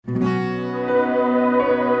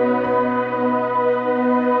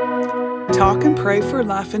Talk and Pray for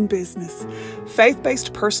Life and Business,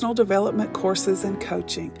 faith-based personal development courses and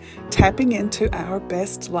coaching, tapping into our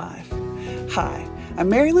best life. Hi, I'm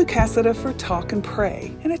Mary Lou Cassida for Talk and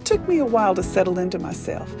Pray, and it took me a while to settle into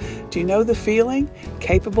myself. Do you know the feeling?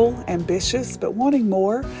 Capable, ambitious, but wanting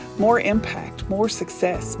more impact, more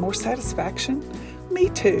success, more satisfaction? Me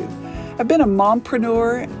too. I've been a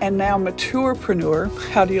mompreneur and now maturepreneur.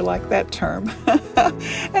 How do you like that term?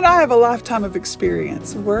 And I have a lifetime of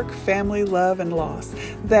experience, work, family, love, and loss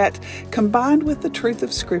that, combined with the truth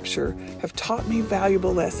of Scripture, have taught me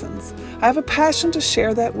valuable lessons. I have a passion to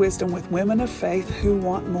share that wisdom with women of faith who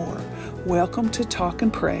want more. Welcome to Talk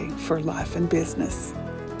and Pray for Life and Business.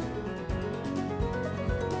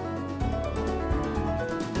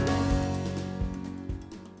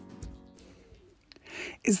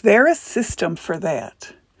 Is there a system for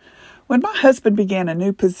that? When my husband began a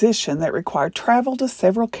new position that required travel to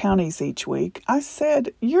several counties each week, I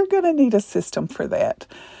said, "You're going to need a system for that."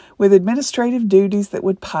 With administrative duties that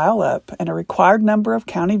would pile up and a required number of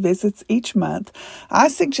county visits each month, I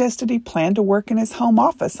suggested he plan to work in his home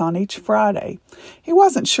office on each Friday. He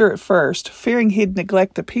wasn't sure at first, fearing he'd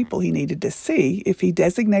neglect the people he needed to see if he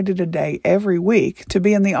designated a day every week to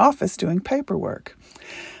be in the office doing paperwork.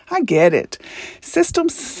 I get it.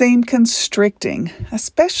 Systems seem constricting,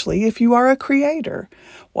 especially if you are a creator.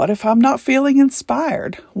 What if I'm not feeling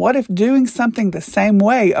inspired? What if doing something the same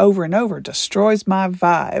way over and over destroys my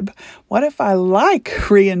vibe? What if I like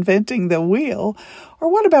reinventing the wheel?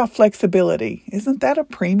 Or what about flexibility? Isn't that a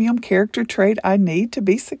premium character trait I need to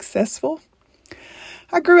be successful?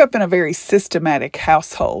 I grew up in a very systematic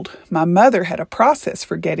household. My mother had a process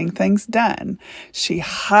for getting things done. She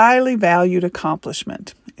highly valued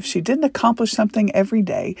accomplishment. If she didn't accomplish something every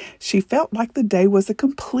day, she felt like the day was a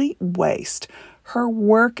complete waste. Her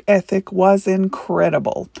work ethic was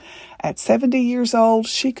incredible. At 70 years old,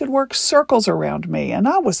 she could work circles around me, and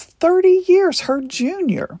I was 30 years her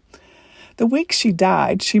junior. The week she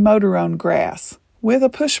died, she mowed her own grass with a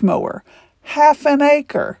push mower, 1/2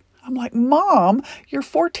 acre. I'm like, "Mom, your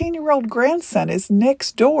 14-year-old grandson is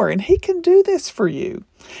next door and he can do this for you."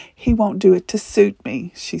 "He won't do it to suit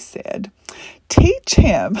me," she said. "Teach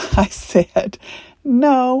him," I said.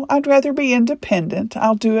 "No, I'd rather be independent.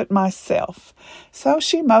 I'll do it myself." So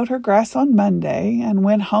she mowed her grass on Monday and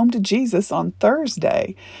went home to Jesus on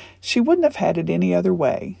Thursday. She wouldn't have had it any other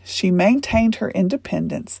way. She maintained her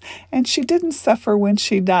independence and she didn't suffer when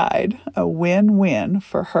she died. A win-win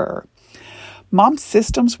for her. Mom's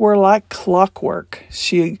systems were like clockwork.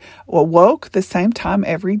 She awoke the same time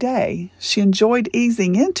every day. She enjoyed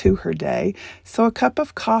easing into her day, so a cup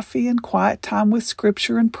of coffee and quiet time with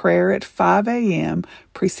Scripture and prayer at 5 a.m.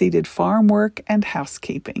 preceded farm work and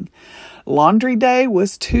housekeeping. Laundry day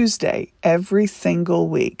was Tuesday every single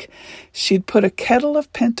week. She'd put a kettle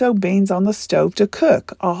of pinto beans on the stove to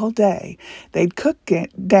cook all day. They'd cook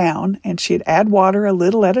down, and she'd add water a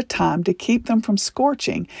little at a time to keep them from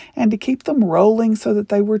scorching and to keep them rolling so that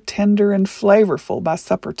they were tender and flavorful by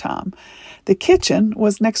supper time. The kitchen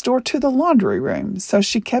was next door to the laundry room, so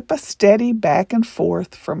she kept a steady back and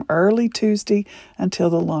forth from early Tuesday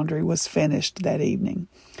until the laundry was finished that evening.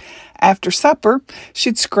 After supper,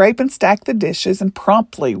 she'd scrape and stack the dishes and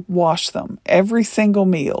promptly wash them every single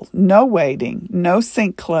meal. No waiting, no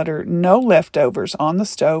sink clutter, no leftovers on the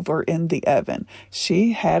stove or in the oven.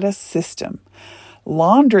 She had a system.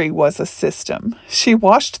 Laundry was a system. She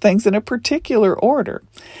washed things in a particular order.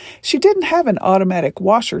 She didn't have an automatic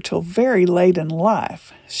washer till very late in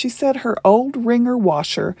life. She said her old wringer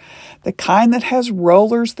washer, the kind that has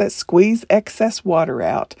rollers that squeeze excess water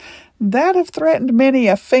out, that have threatened many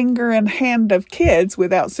a finger and hand of kids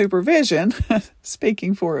without supervision,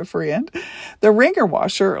 speaking for a friend. The wringer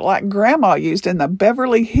washer, like Grandma used in the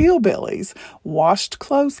Beverly Hillbillies, washed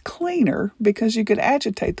clothes cleaner because you could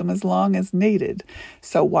agitate them as long as needed.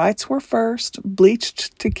 So whites were first,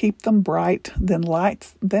 bleached to keep them bright, then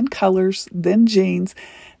lights, then colors, then jeans,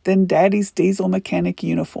 then Daddy's diesel mechanic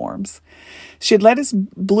uniforms. She'd let his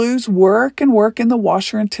blues work and work in the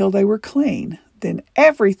washer until they were clean. Then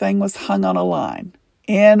everything was hung on a line,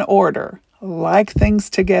 in order, like things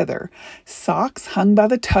together. Socks hung by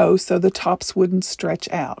the toe so the tops wouldn't stretch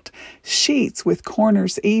out. Sheets with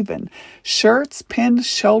corners even. Shirts pinned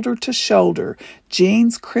shoulder to shoulder.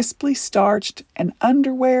 Jeans crisply starched, and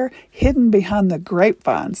underwear hidden behind the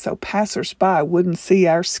grapevine so passers-by wouldn't see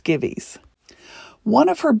our skivvies. One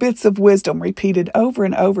of her bits of wisdom repeated over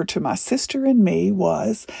and over to my sister and me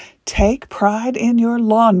was, take pride in your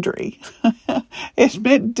laundry. It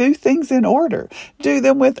meant do things in order. Do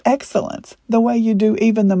them with excellence. The way you do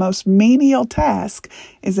even the most menial task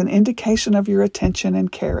is an indication of your attention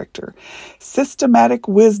and character. Systematic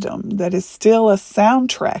wisdom that is still a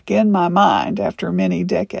soundtrack in my mind after many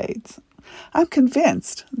decades. I'm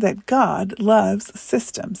convinced that God loves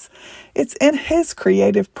systems. It's in His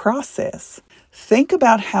creative process. Think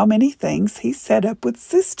about how many things He set up with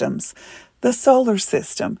systems. The solar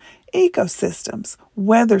system, ecosystems,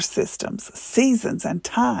 weather systems, seasons, and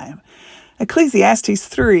time. Ecclesiastes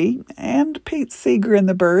 3 and Pete Seeger and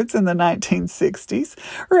the Byrds in the 1960s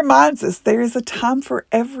reminds us there is a time for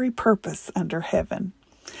every purpose under heaven.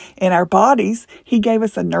 In our bodies, He gave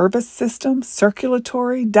us a nervous system,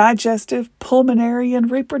 circulatory, digestive, pulmonary, and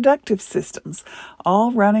reproductive systems,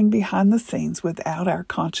 all running behind the scenes without our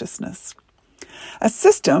consciousness. A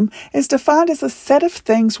system is defined as a set of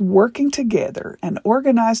things working together, an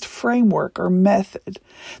organized framework or method.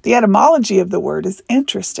 The etymology of the word is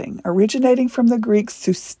interesting, originating from the Greek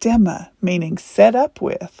systema, meaning set up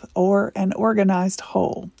with, or an organized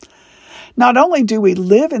whole. Not only do we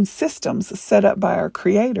live in systems set up by our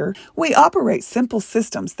Creator, we operate simple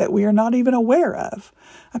systems that we are not even aware of.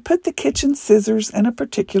 I put the kitchen scissors in a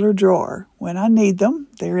particular drawer. When I need them,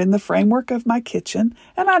 they're in the framework of my kitchen,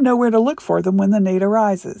 and I know where to look for them when the need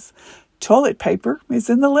arises. Toilet paper is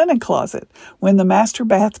in the linen closet. When the master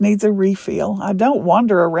bath needs a refill, I don't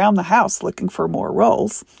wander around the house looking for more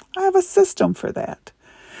rolls. I have a system for that.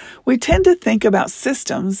 We tend to think about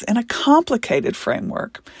systems in a complicated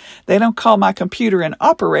framework. They don't call my computer an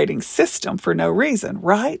operating system for no reason,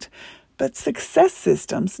 right? But success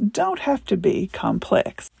systems don't have to be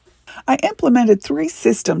complex. I implemented 3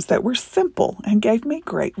 systems that were simple and gave me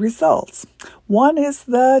great results. One is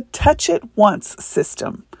the touch it once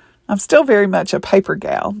system. I'm still very much a paper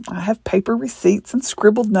gal. I have paper receipts and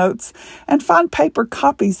scribbled notes and find paper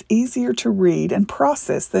copies easier to read and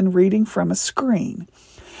process than reading from a screen.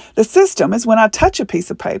 The system is when I touch a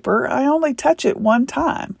piece of paper, I only touch it one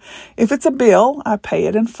time. If it's a bill, I pay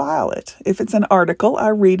it and file it. If it's an article, I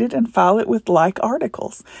read it and file it with like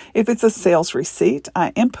articles. If it's a sales receipt, I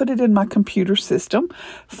input it in my computer system,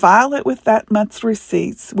 file it with that month's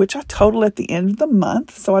receipts, which I total at the end of the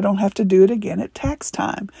month so I don't have to do it again at tax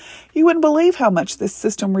time. You wouldn't believe how much this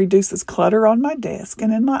system reduces clutter on my desk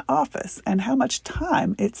and in my office and how much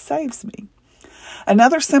time it saves me.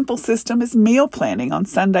 Another simple system is meal planning on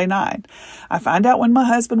Sunday night. I find out when my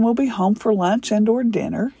husband will be home for lunch and or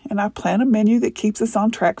dinner, and I plan a menu that keeps us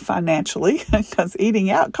on track financially, because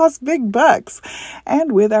eating out costs big bucks,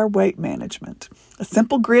 and with our weight management. A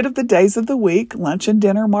simple grid of the days of the week, lunch and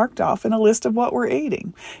dinner marked off, and a list of what we're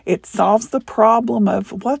eating. It solves the problem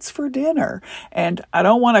of what's for dinner, and I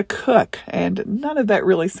don't want to cook, and none of that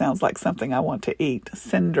really sounds like something I want to eat,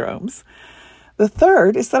 syndromes. The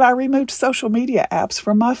third is that I removed social media apps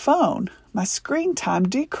from my phone. My screen time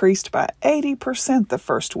decreased by 80% the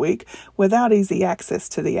first week without easy access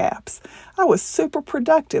to the apps. I was super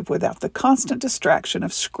productive without the constant distraction of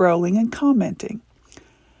scrolling and commenting.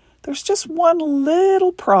 There's just one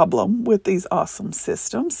little problem with these awesome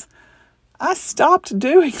systems. I stopped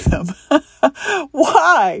doing them.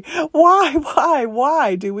 Why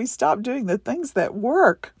do we stop doing the things that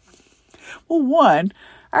work? Well, one,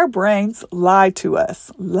 our brains lie to us.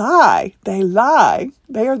 Lie. They lie.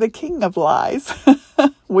 They are the king of lies.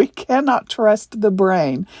 We cannot trust the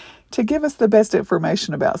brain to give us the best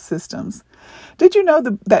information about systems. Did you know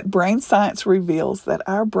that brain science reveals that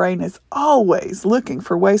our brain is always looking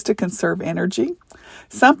for ways to conserve energy?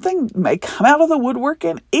 Something may come out of the woodwork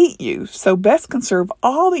and eat you, so best conserve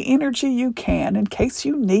all the energy you can in case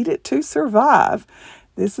you need it to survive.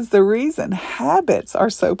 This is the reason habits are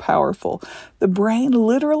so powerful. The brain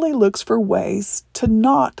literally looks for ways to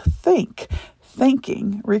not think.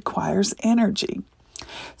 Thinking requires energy.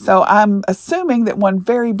 So I'm assuming that one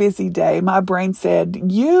very busy day, my brain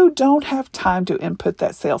said, you don't have time to input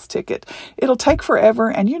that sales ticket. It'll take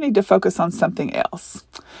forever and you need to focus on something else.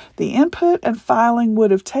 The input and filing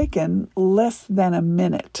would have taken less than a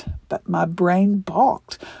minute, but my brain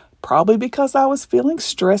balked. Probably because I was feeling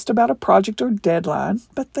stressed about a project or deadline,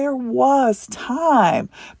 but there was time.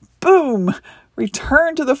 Boom!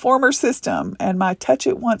 Return to the former system, and my touch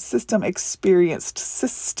it once system experienced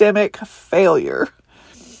systemic failure.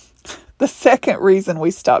 The second reason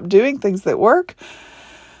we stop doing things that work,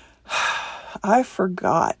 I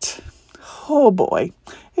forgot. Oh boy.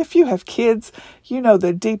 If you have kids, you know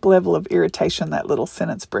the deep level of irritation that little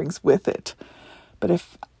sentence brings with it. But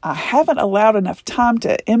if I haven't allowed enough time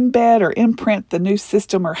to embed or imprint the new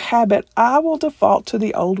system or habit, I will default to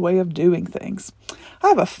the old way of doing things. I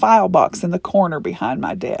have a file box in the corner behind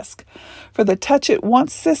my desk. For the Touch It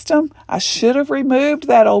Once system, I should have removed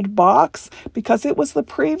that old box because it was the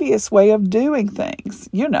previous way of doing things.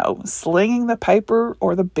 You know, slinging the paper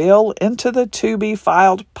or the bill into the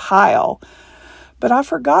to-be-filed pile. But I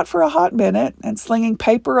forgot for a hot minute, and slinging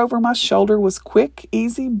paper over my shoulder was quick,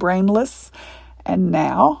 easy, brainless. And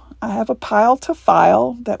now I have a pile to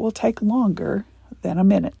file that will take longer than a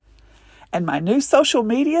minute. And my new social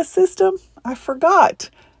media system, I forgot.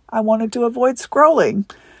 I wanted to avoid scrolling.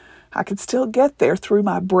 I could still get there through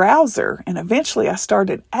my browser, and eventually I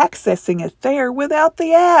started accessing it there without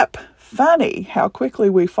the app. Funny how quickly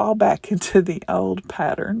we fall back into the old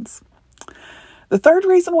patterns. The third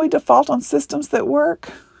reason we default on systems that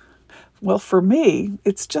work, well, for me,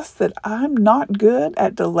 it's just that I'm not good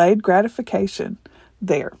at delayed gratification.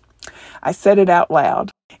 There. I said it out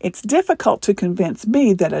loud. It's difficult to convince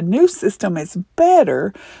me that a new system is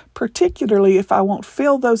better, particularly if I won't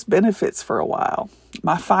feel those benefits for a while.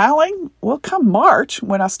 My filing? Well, come March,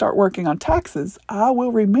 when I start working on taxes, I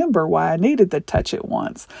will remember why I needed the Touch It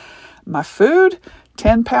Once. My food?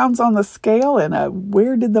 10 pounds on the scale and a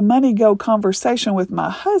where did the money go conversation with my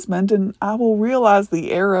husband, and I will realize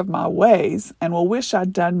the error of my ways and will wish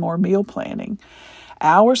I'd done more meal planning.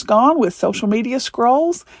 Hours gone with social media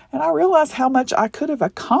scrolls, and I realize how much I could have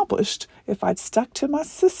accomplished if I'd stuck to my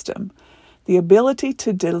system. The ability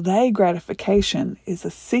to delay gratification is a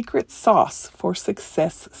secret sauce for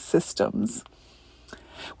success systems.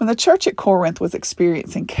 When the church at Corinth was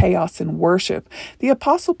experiencing chaos in worship, the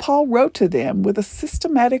Apostle Paul wrote to them with a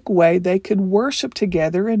systematic way they could worship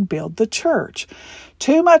together and build the church.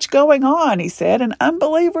 Too much going on, he said, and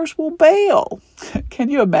unbelievers will bail.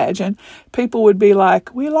 Can you imagine? People would be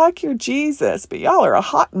like, we like your Jesus, but y'all are a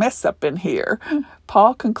hot mess up in here.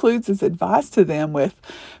 Paul concludes his advice to them with,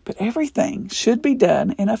 but everything should be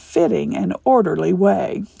done in a fitting and orderly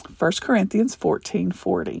way. 1 Corinthians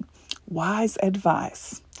 14:40. Wise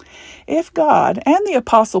advice. If God and the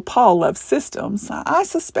Apostle Paul love systems, I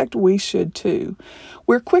suspect we should too.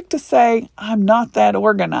 We're quick to say, I'm not that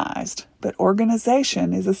organized, but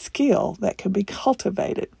organization is a skill that can be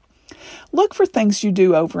cultivated. Look for things you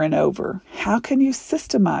do over and over. How can you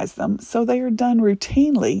systemize them so they are done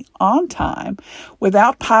routinely, on time,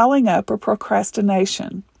 without piling up or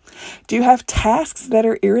procrastination? Do you have tasks that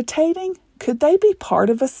are irritating? Could they be part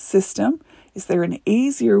of a system? Is there an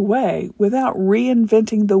easier way without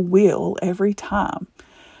reinventing the wheel every time?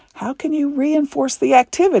 How can you reinforce the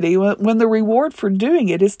activity when the reward for doing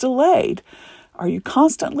it is delayed? Are you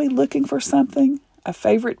constantly looking for something? A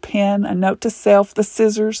favorite pen, a note to self, the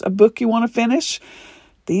scissors, a book you want to finish?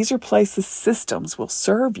 These are places systems will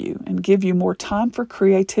serve you and give you more time for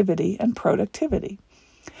creativity and productivity.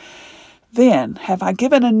 Then, have I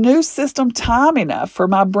given a new system time enough for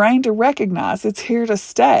my brain to recognize it's here to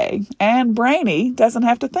stay, and Brainy doesn't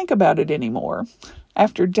have to think about it anymore?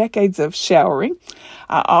 After decades of showering,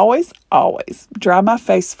 I always dry my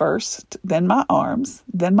face first, then my arms,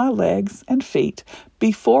 then my legs and feet,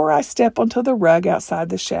 before I step onto the rug outside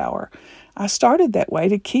the shower. I started that way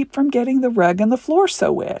to keep from getting the rug and the floor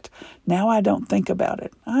so wet. Now I don't think about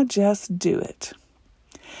it. I just do it.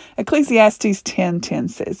 Ecclesiastes 10:10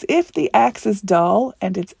 says, if the axe is dull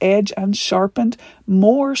and its edge unsharpened,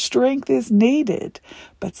 more strength is needed,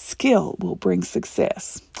 but skill will bring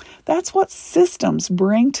success. That's what systems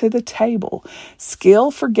bring to the table.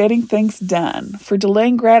 Skill for getting things done, for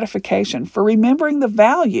delaying gratification, for remembering the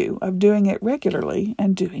value of doing it regularly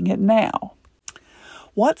and doing it now.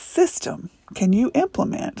 What system can you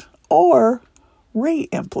implement or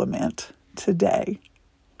re-implement today?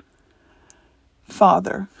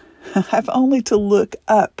 Father, I have only to look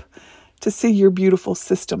up to see your beautiful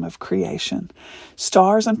system of creation.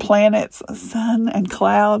 Stars and planets, sun and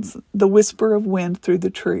clouds, the whisper of wind through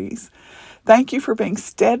the trees. Thank you for being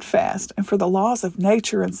steadfast and for the laws of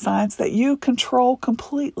nature and science that you control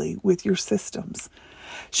completely with your systems.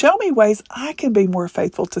 Show me ways I can be more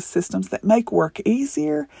faithful to systems that make work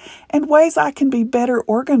easier and ways I can be better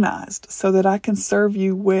organized so that I can serve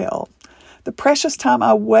you well. The precious time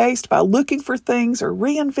I waste by looking for things or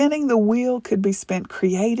reinventing the wheel could be spent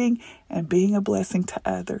creating and being a blessing to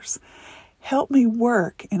others. Help me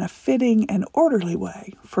work in a fitting and orderly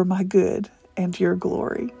way for my good and your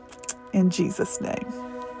glory. In Jesus' name,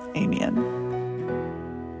 amen.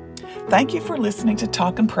 Thank you for listening to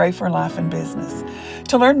Talk and Pray for Life and Business.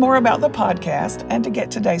 To learn more about the podcast and to get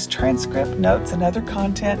today's transcript, notes, and other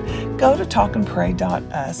content, go to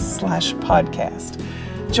talkandpray.us/podcast.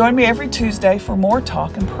 Join me every Tuesday for more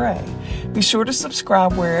Talk and Pray. Be sure to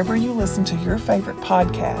subscribe wherever you listen to your favorite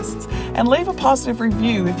podcasts and leave a positive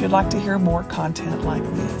review if you'd like to hear more content like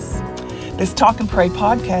this. This Talk and Pray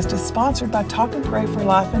podcast is sponsored by Talk and Pray for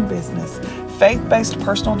Life and Business, faith-based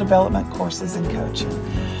personal development courses and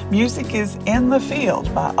coaching. Music is In the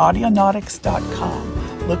Field by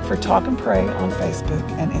Audionautics.com. Look for Talk and Pray on Facebook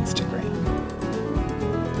and Instagram.